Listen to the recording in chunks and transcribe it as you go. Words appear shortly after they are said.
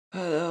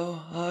Hello,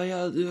 how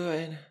y'all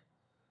doing?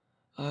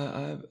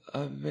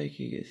 I'm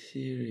making a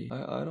series.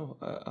 I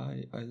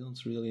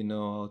don't really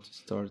know how to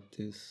start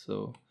this,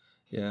 so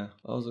yeah.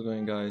 How's it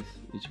going, guys?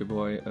 It's your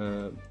boy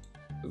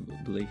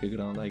Blake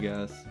Grand, I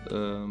guess.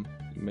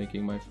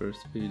 Making my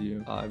first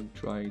video. I'm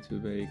trying to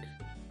make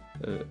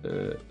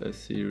a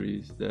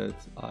series that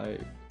I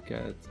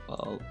get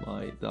all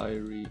my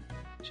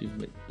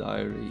achievement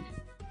diary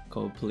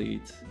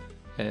complete,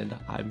 and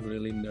I'm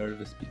really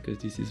nervous because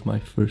this is my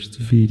first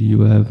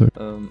video ever.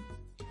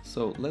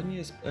 So let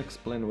me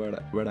explain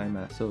where I'm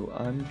at. So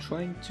I'm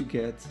trying to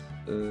get,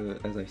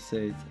 as I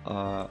said,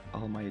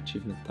 all my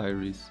achievement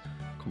diaries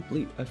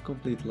complete. I've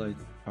completed like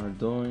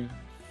Ardoin,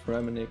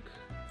 Fremennik,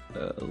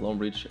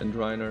 Lombridge and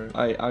Reiner.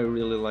 I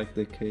really like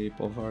the cape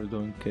of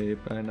Ardoin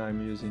cape, and I'm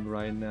using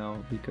right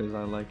now because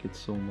I like it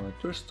so much.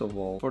 First of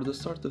all, for the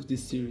start of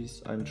this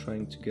series, I'm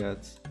trying to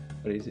get,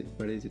 where is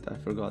it? I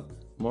forgot.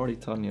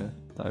 Mauritania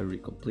diary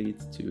complete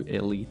to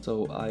elite.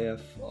 So I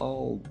have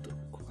all the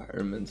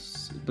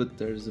requirements, but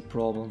there's a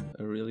problem,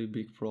 a really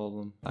big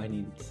problem. I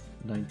need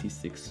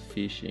 96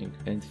 fishing,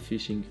 and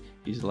fishing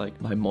is like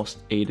my most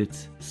hated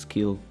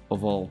skill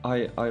of all.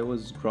 I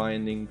was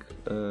grinding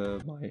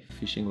my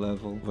fishing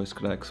level, voice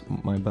cracks,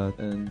 my bad,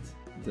 and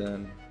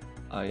then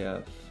I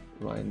have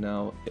right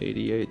now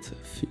 88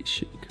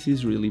 fishing. This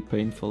is really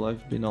painful.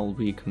 I've been all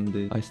week on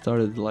this. I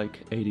started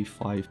like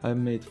 85. I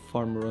made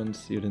farm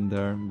runs here and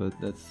there, but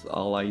that's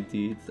all I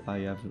did. I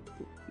have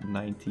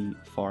 90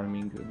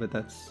 farming, but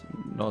that's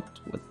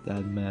not what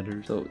that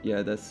matters. So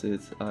yeah, that's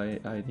it.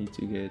 I need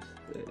to get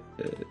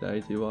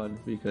 91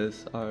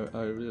 because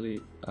I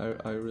really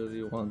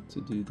want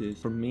to do this.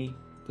 For me,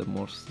 the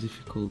most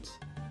difficult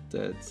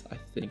that I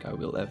think I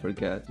will ever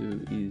get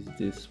to is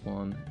this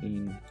one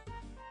in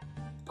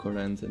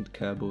Corans and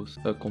Cabos,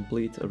 a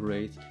complete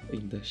raid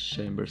in the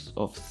chambers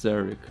of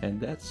Zurich, and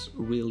that's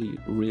really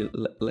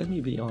let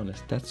me be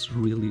honest, that's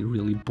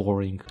really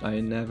boring. I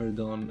never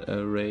done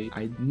a raid.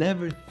 I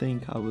never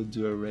think I will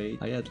do a raid.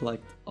 I had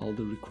like all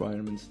the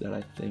requirements that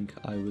I think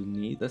I will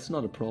need. That's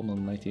not a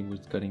problem, I think,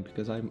 with cutting,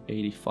 because I'm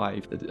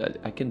 85.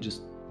 I can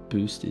just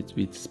boost it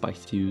with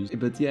spice stews.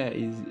 But yeah,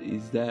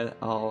 is that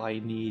all I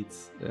need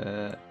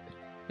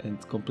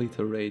and complete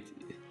a raid?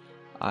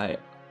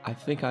 I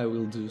think I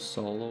will do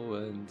solo,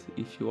 and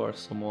if you are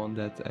someone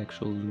that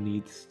actually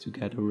needs to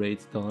get a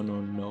raid done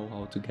or know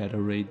how to get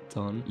a raid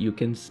done, you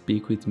can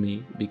speak with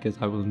me because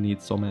I will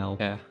need some help.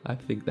 Yeah, I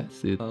think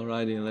that's it.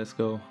 Alrighty, let's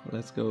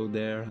go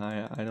there.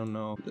 I don't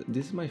know.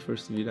 This is my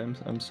first video.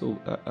 I'm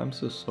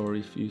so sorry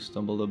if you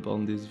stumbled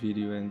upon this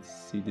video and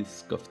see this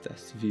scuff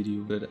test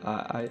video, but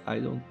I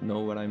don't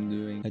know what I'm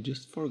doing. I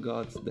just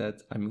forgot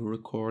that I'm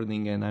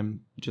recording and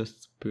I'm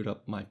just put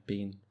up my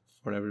pin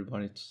for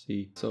everybody to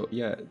see. So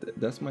yeah,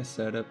 that's my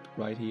setup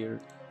right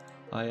here.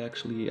 I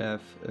actually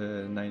have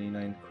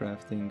 99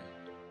 crafting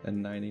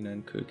and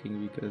 99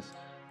 cooking because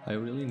I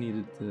really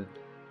needed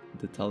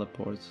the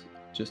teleports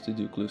just to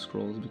do clue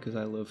scrolls because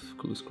I love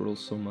clue scrolls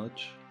so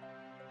much,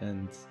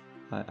 and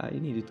I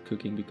needed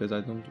cooking because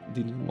I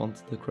didn't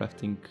want the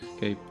crafting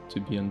cape to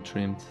be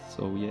untrimmed.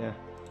 So yeah,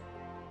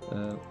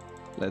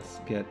 let's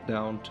get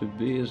down to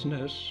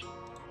business.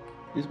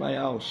 This is my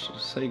house,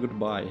 say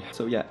goodbye.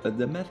 So yeah,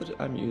 the method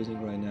I'm using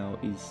right now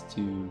is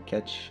to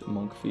catch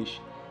monkfish.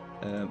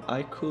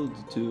 I could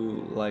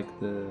do like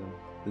the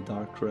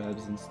dark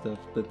crabs and stuff,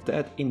 but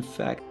that in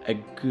fact a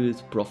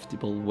good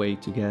profitable way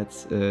to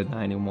get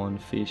 91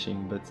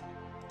 fishing, but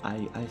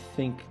I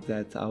think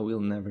that I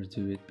will never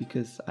do it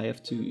because I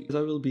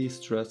will be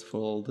stressed for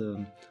all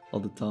the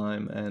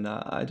time, and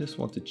I just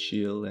want to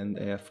chill and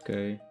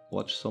AFK,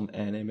 watch some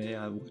anime,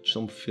 I watch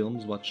some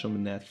films, watch some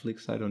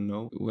Netflix, I don't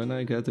know. When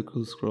I get the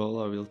clue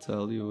scroll, I will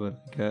tell you when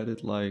I get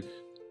it, like,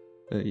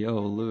 yo,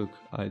 look,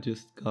 I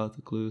just got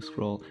the clue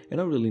scroll, and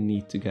I really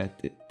need to get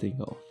the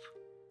thing off.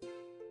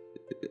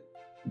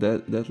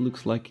 That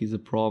looks like is a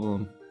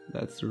problem.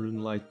 That's the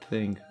rune light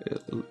thing.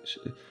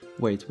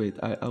 Wait,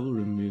 I will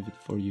remove it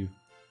for you.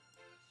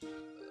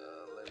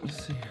 Let me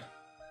see.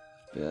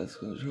 FPS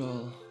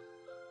control.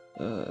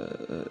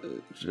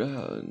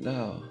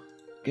 Now.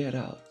 Get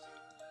out.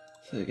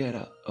 So get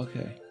out.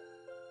 Okay.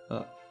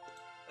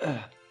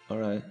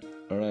 Alright.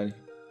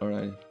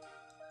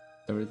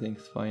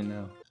 Everything's fine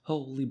now.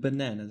 Holy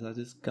bananas, I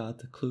just got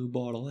the clue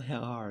bottle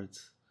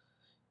hearts.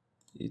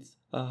 It's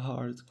a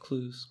hard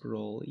clue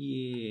scroll.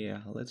 Yeah,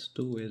 let's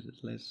do it.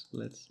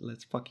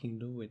 Let's fucking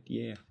do it.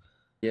 Yeah.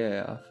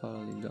 Yeah, I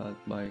finally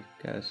got my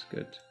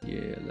casket.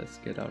 Yeah, let's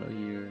get out of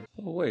here.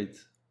 Oh wait,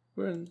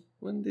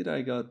 when did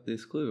I got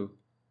this clue?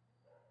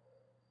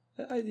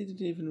 I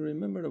didn't even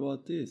remember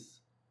about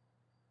this.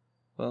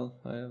 Well,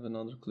 I have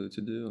another clue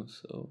to do,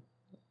 so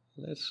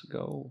let's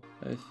go.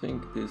 I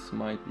think this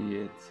might be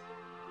it.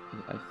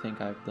 I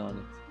think I've done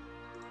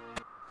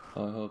it.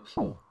 I hope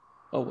so.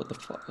 Oh, what the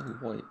fuck?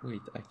 Oh,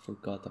 wait, I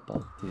forgot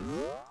about this.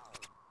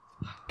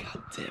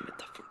 God damn it,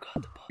 I forgot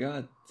about it.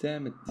 God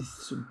damn it, this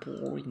is so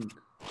boring.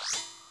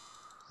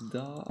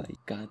 Die.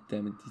 God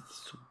damn it,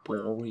 it's so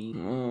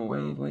boring. Oh,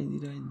 why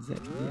did I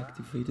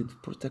deactivate the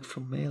protect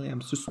from melee?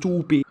 I'm so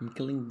stupid. I'm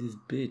killing this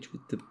bitch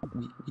with the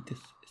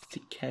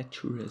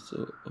cicatrice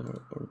or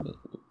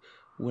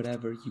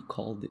whatever you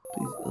called it.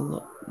 Please,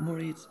 no, more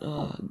hits.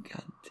 Oh, god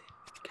damn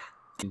it, god.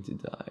 I need to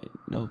die.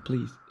 No,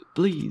 please,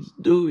 please,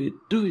 do it.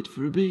 Do it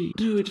for me.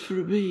 Do it for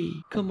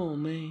me. Come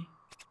on, man.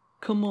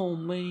 Come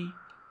on, man.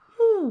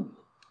 Woo.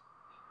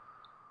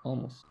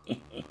 Almost.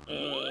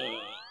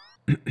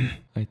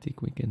 I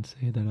think we can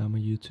say that I'm a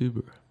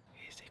YouTuber.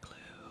 Easy clue.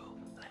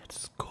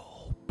 Let's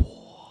go,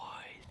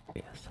 boys.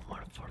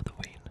 ASMR for the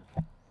win.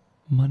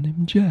 My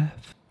name's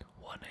Jeff.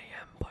 1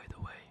 AM, by the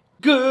way.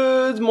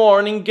 Good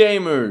morning,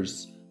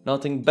 gamers.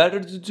 Nothing better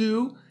to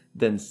do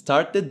than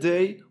start the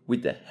day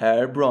with a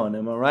hair brawn.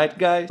 Am I right,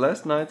 guys?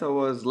 Last night I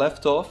was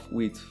left off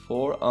with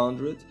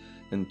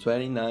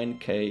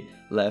 429k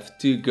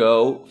left to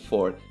go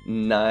for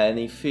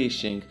 90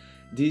 fishing.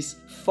 This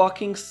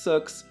fucking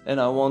sucks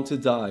and I want to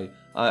die.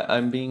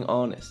 I'm being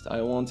honest,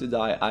 I want to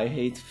die. I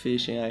hate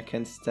fishing, I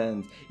can't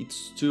stand.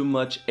 It's too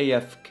much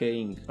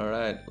AFKing.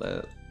 Alright,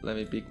 let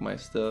me pick my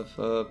stuff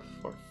up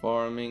for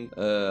farming.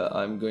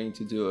 I'm going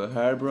to do a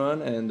herb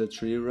run and a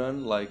tree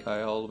run like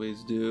I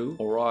always do.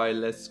 Alright,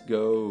 let's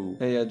go.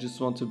 Hey, I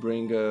just want to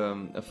bring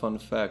a fun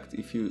fact.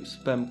 If you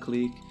spam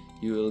click,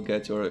 you will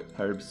get your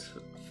herbs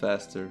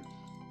faster.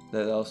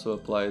 That also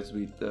applies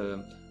with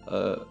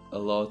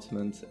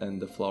allotment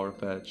and the flower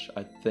patch.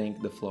 I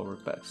think the flower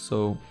patch.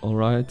 So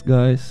alright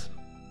guys,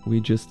 we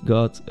just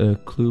got a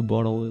clue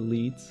bottle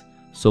elite,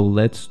 so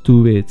let's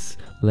do it.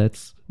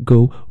 Let's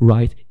go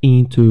right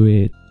into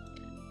it.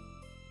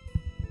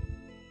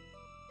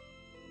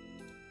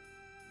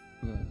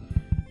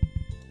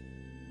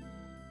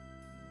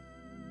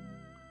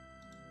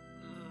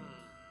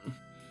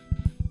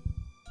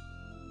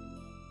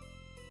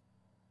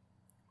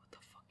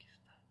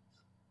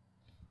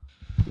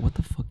 What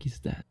the fuck is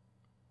that?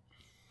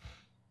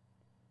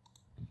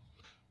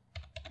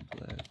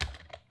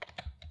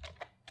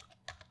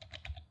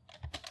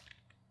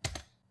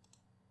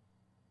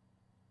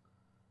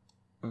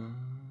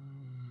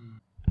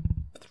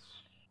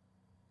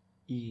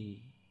 Yeah.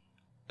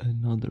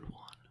 Another one.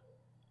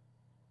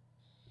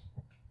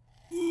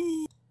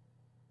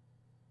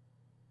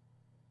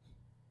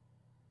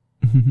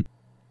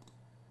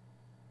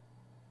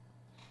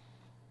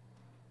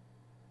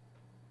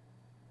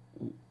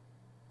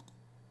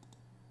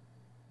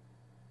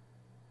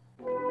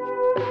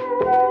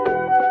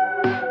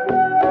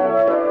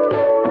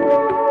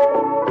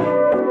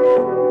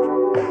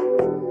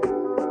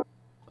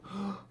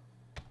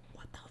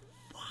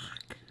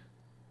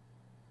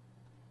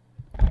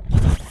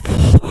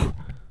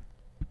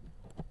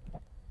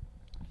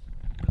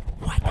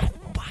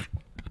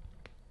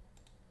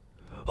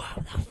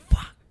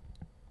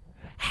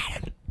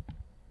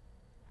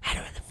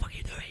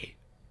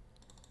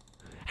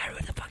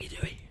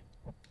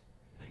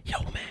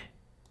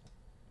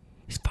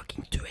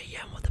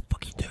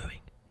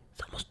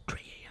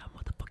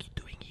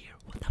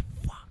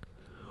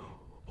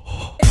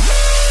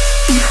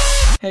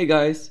 Hey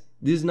guys,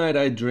 this night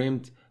I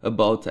dreamed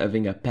about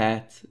having a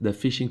pet, the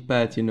fishing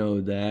pet, you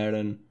know, the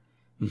heron.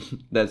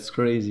 That's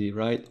crazy,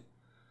 right?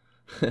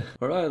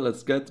 Alright,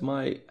 let's get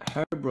my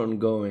herb run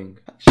going.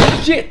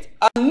 Shit!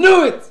 I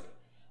knew it!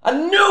 I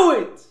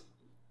knew it!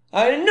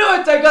 I knew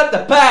it! I got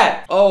the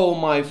pet! Oh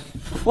my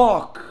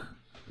fuck!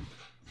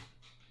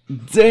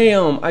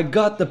 Damn, I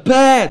got the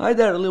pet! Hi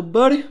there, little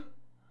buddy.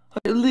 How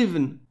you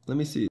living? Let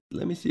me see it.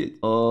 Let me see it.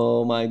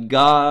 Oh my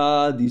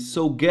god, he's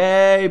so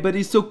gay, but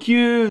he's so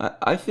cute.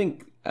 I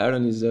think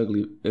Aaron is the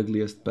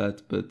ugliest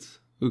pet, but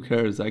who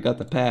cares? I got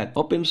the pet.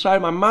 Up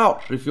inside my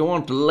mouth if you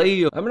want to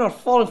live. I'm not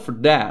falling for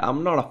that.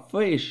 I'm not a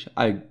fish.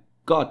 I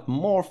got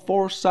more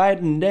foresight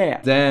than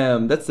that.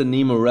 Damn, that's a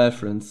Nemo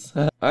reference.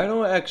 I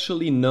don't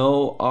actually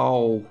know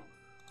how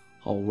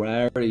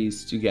rare it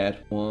is to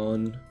get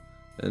one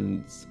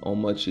and how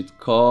much it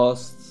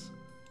costs.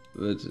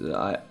 But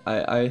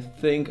I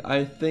think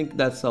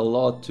that's a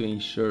lot to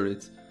insure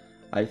it.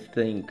 I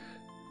think.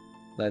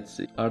 Let's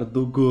see.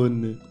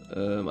 Ardogon.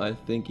 I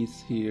think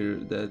it's here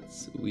that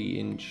we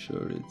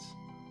insure it,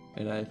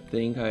 and I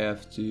think I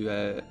have to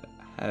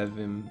have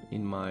him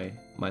in my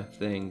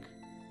thing,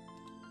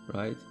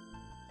 right?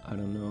 I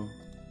don't know.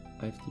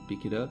 I have to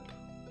pick it up.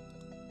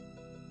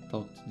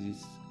 Talk to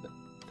this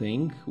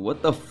thing.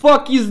 What the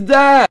fuck is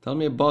that? Tell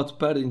me about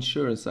pet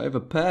insurance. I have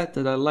a pet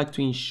and I'd like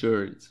to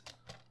insure it.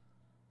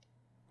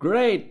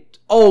 Great.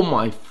 Oh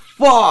my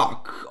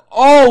fuck.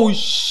 Oh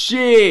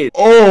shit.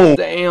 Oh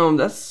damn,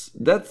 that's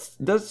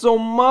so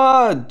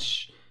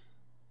much.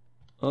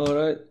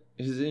 Alright,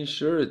 he's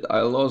insured.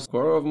 I lost a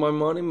quarter of my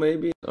money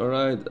maybe.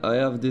 Alright, I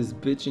have this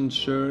bitch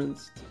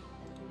insurance.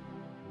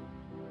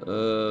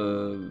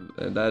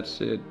 And that's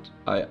it.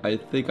 I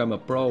think I'm a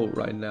pro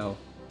right now.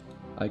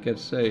 I can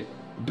say,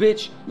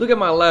 bitch, look at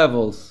my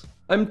levels.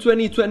 I'm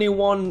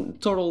 2021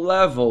 total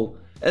level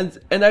and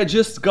I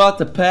just got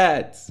the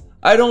pet.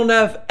 I don't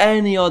have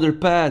any other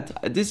pet.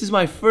 This is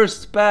my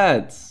first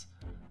pet.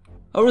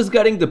 I was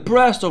getting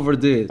depressed over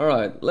this.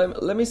 Alright,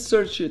 let me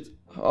search it.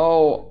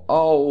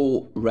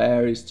 How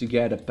rare is to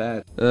get a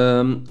pet?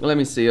 Let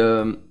me see.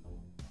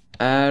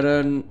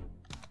 Aaron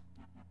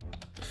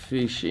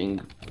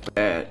fishing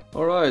pet.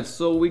 Alright,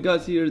 so we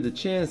got here the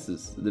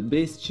chances, the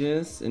base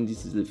chance, and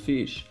this is the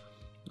fish.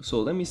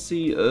 So let me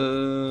see.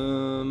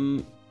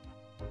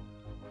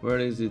 Where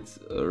is it?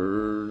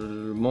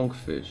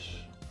 Monkfish.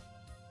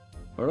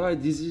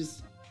 Alright, this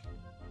is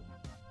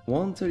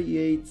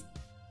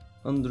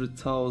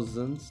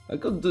 138,000. I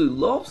could do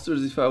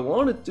lobsters if I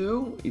wanted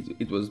to.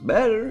 It was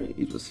better,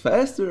 it was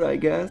faster, I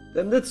guess.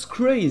 And that's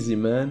crazy,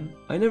 man.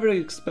 I never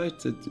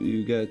expected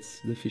to get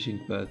the fishing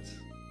pet.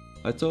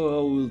 I thought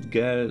I would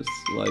get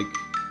like...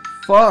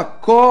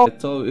 Fuck off! I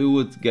thought it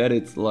would get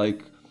it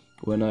like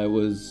when I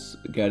was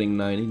getting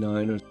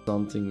 99 or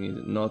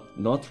something.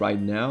 Not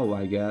right now,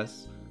 I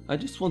guess. I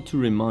just want to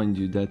remind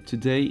you that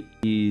today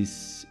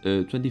is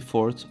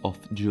 24th of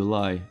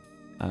July.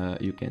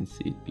 You can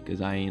see it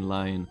because I ain't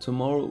lying.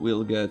 Tomorrow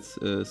we'll get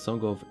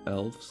Song of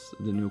Elves,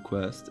 the new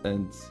quest,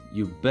 and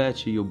you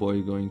betcha your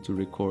boy going to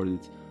record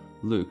it.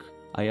 Look,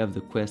 I have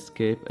the quest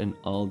cape and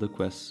all the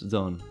quests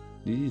done.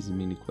 This is a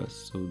mini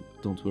quest, so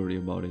don't worry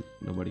about it,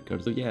 nobody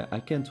cares. So yeah,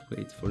 I can't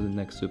wait for the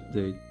next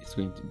update. It's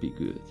going to be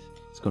good.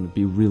 It's gonna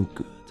be real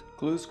good.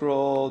 Clue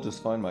scroll,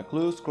 just find my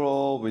clue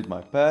scroll with my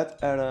pet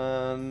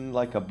Aaron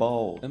like a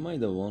ball. Am I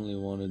the only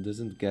one who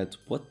doesn't get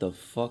what the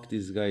fuck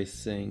this guy is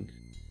saying?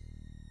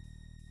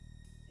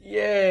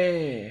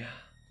 Yeah!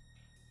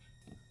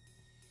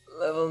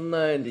 Level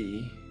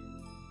 90.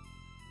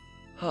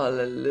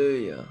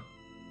 Hallelujah.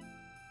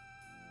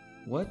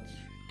 What?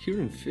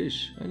 Kirin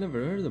fish? I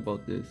never heard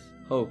about this.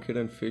 Oh,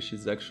 Kirin fish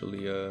is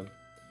actually a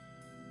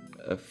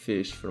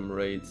fish from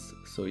raids,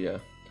 so yeah.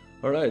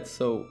 Alright,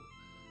 so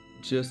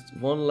just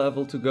one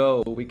level to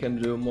go. We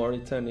can do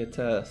Mauritania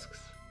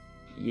tasks.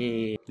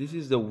 Yeah. This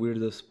is the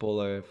weirdest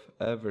poll I've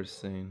ever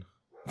seen.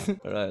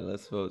 Alright,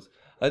 let's vote.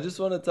 I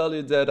just want to tell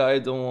you that I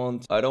don't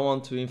want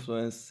to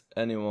influence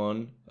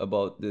anyone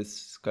about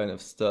this kind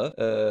of stuff,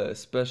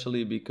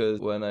 especially because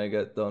when I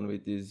get done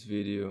with this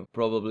video,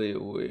 probably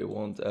we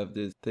won't have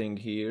this thing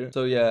here.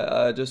 So yeah,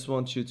 I just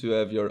want you to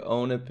have your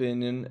own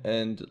opinion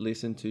and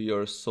listen to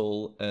your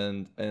soul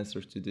and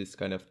answer to this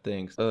kind of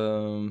things.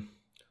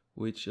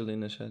 Which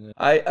Elena channel?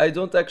 I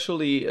don't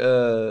actually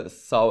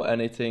saw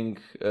anything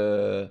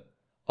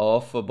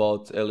off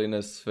about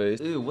Elena's face.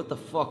 Ew, what the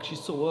fuck?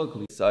 She's so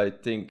ugly. I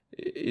think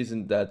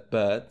isn't that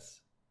bad.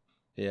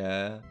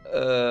 Yeah.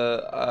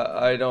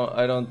 I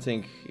don't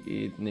think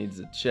it needs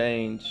a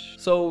change.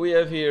 So we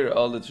have here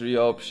all the three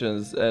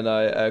options, and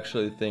I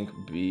actually think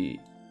B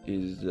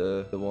is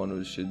the one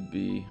who should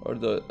be,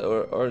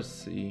 or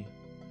C.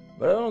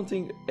 But I don't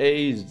think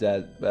A is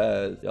that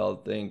bad. Y'all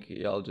think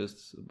y'all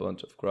just a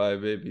bunch of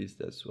crybabies,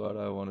 that's what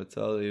I want to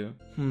tell you.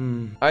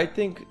 I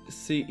think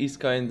C is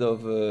kind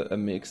of a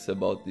mix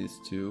about these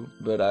two,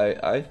 but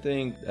I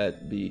think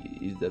that B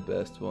is the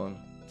best one,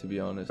 to be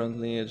honest.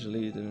 Currently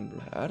agility,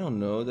 I don't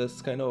know, that's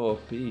kind of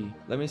OP.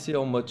 Let me see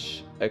how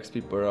much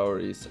XP per hour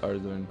is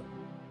Arduin.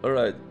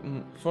 Alright,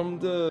 from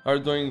the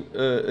Arduin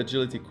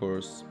agility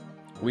course,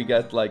 we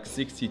get like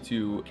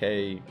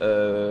 62k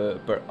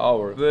per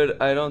hour, but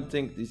I don't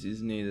think this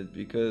is needed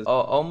because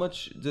how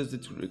much does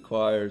it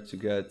require to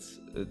get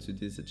to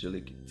this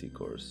agility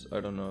course?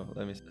 I don't know,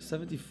 let me see.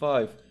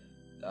 75.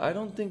 I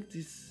don't think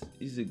this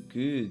is a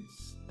good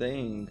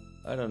thing.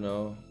 I don't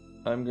know,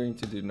 I'm going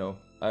to do no.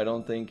 I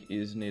don't think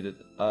is needed.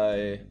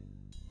 I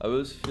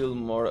will feel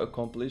more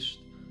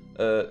accomplished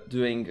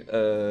doing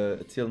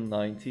till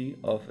 90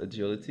 of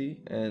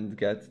agility and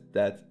get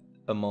that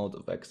amount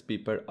of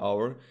XP per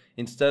hour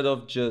instead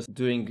of just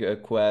doing a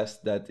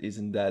quest that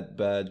isn't that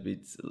bad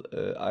with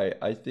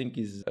I think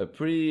is a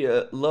pretty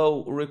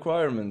low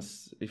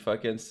requirements, if I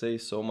can say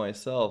so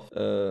myself.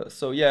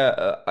 So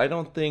yeah, I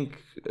don't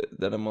think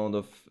that amount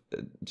of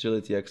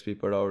agility XP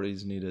per hour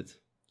is needed.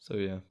 So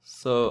yeah.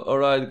 So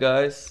alright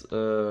guys,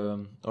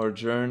 our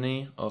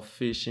journey of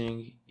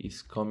fishing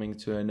is coming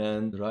to an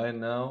end. Right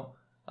now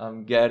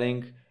I'm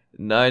getting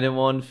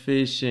 91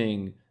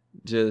 fishing.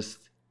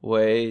 Just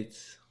wait.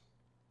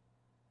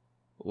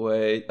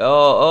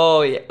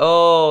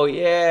 Oh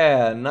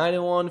yeah,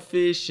 91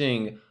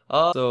 fishing.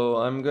 So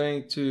I'm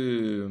going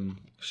to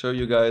show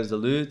you guys the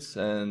loot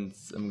and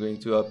I'm going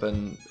to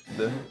open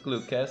the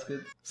clue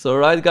casket. So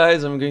right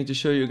guys, I'm going to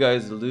show you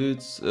guys the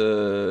loot.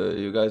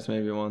 You guys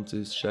maybe want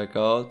to check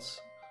out.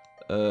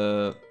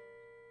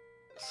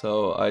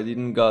 So I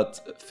didn't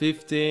got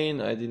 15,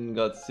 I didn't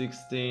got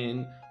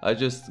 16, I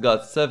just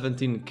got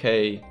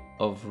 17k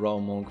of raw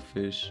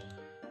monkfish,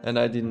 and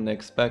I didn't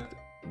expect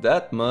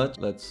that much.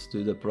 Let's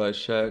do the price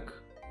check.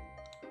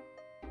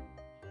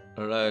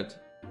 Alright,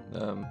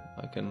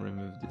 I can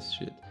remove this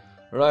shit.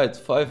 Alright,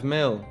 5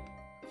 mil.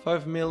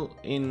 5 mil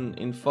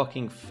in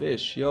fucking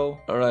fish, yo.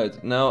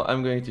 Alright, now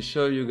I'm going to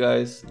show you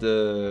guys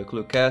the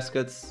clue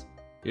caskets.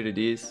 Here it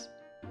is.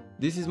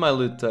 This is my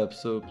loot tab,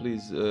 so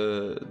please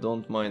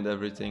don't mind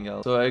everything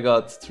else. So I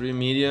got 3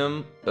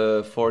 medium,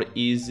 4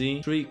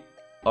 easy, 3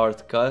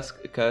 art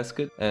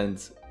casket, and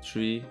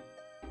 3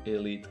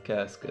 elite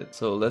casket.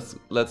 So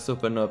let's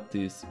open up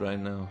this right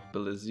now.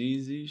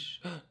 Belazizes.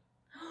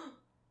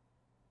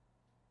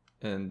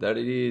 And there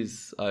it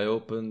is. I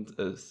opened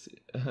a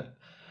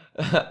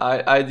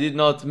I did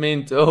not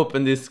mean to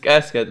open this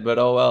casket, but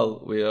oh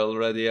well, we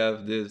already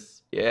have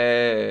this.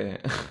 Yeah.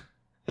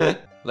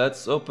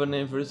 Let's open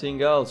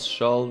everything else,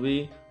 shall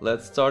we?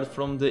 Let's start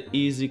from the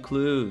easy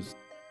clues.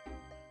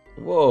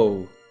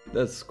 Whoa,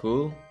 that's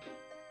cool.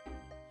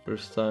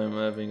 First time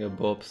having a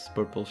Bob's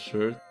purple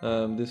shirt.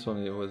 This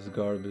one, it was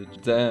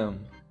garbage.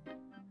 Damn.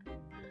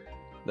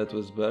 That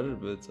was better,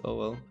 but oh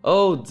well.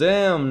 Oh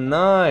damn,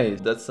 nice!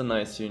 That's a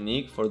nice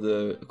unique for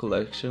the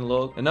collection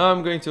log. And now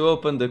I'm going to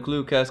open the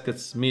clue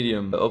caskets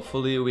medium.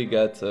 Hopefully we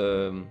get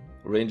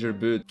Ranger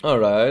boot.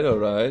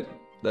 Alright.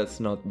 That's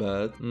not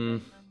bad.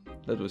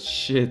 That was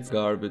shit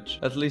garbage.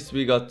 At least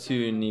we got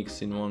 2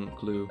 uniques in one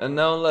clue. And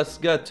now let's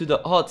get to the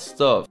hot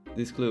stuff.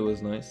 This clue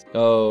was nice.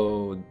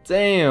 Oh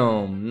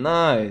damn,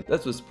 nice.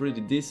 That was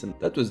pretty decent.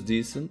 That was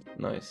decent.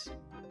 Nice.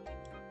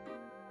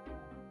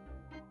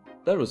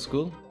 That was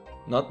cool.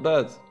 Not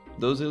bad.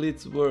 Those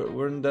elites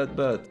weren't that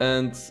bad.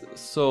 And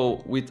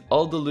so with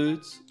all the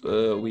loot,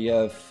 we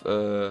have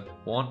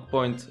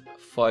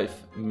 1.5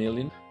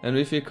 million. And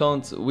if you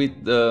count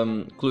with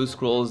the clue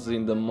scrolls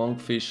in the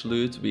monkfish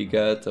loot, we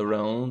get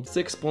around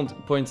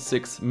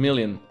 6.6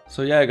 million.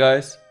 So yeah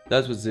guys,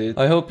 that was it.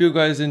 I hope you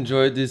guys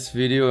enjoyed this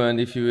video, and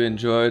if you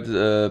enjoyed,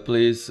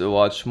 please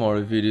watch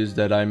more videos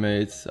that I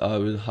made. I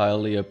would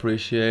highly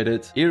appreciate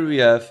it. Here we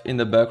have in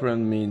the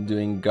background me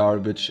doing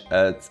garbage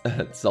at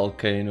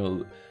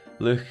Volcano.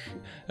 Look,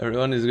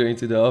 everyone is going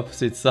to the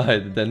opposite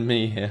side than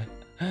me.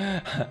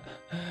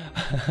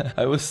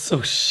 I was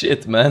so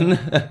shit, man.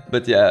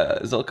 But yeah,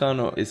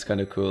 Volcano is kind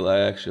of cool.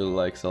 I actually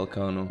like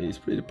Volcano. He's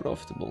pretty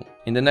profitable.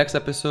 In the next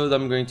episode,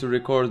 I'm going to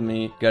record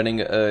me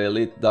getting an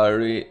elite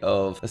diary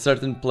of a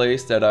certain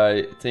place that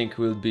I think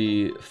will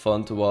be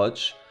fun to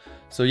watch.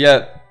 So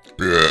yeah,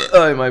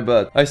 oh my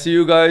bad. I see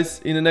you guys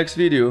in the next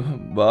video.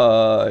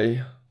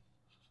 Bye.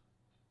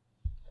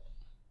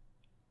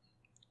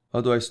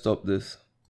 How do I stop this?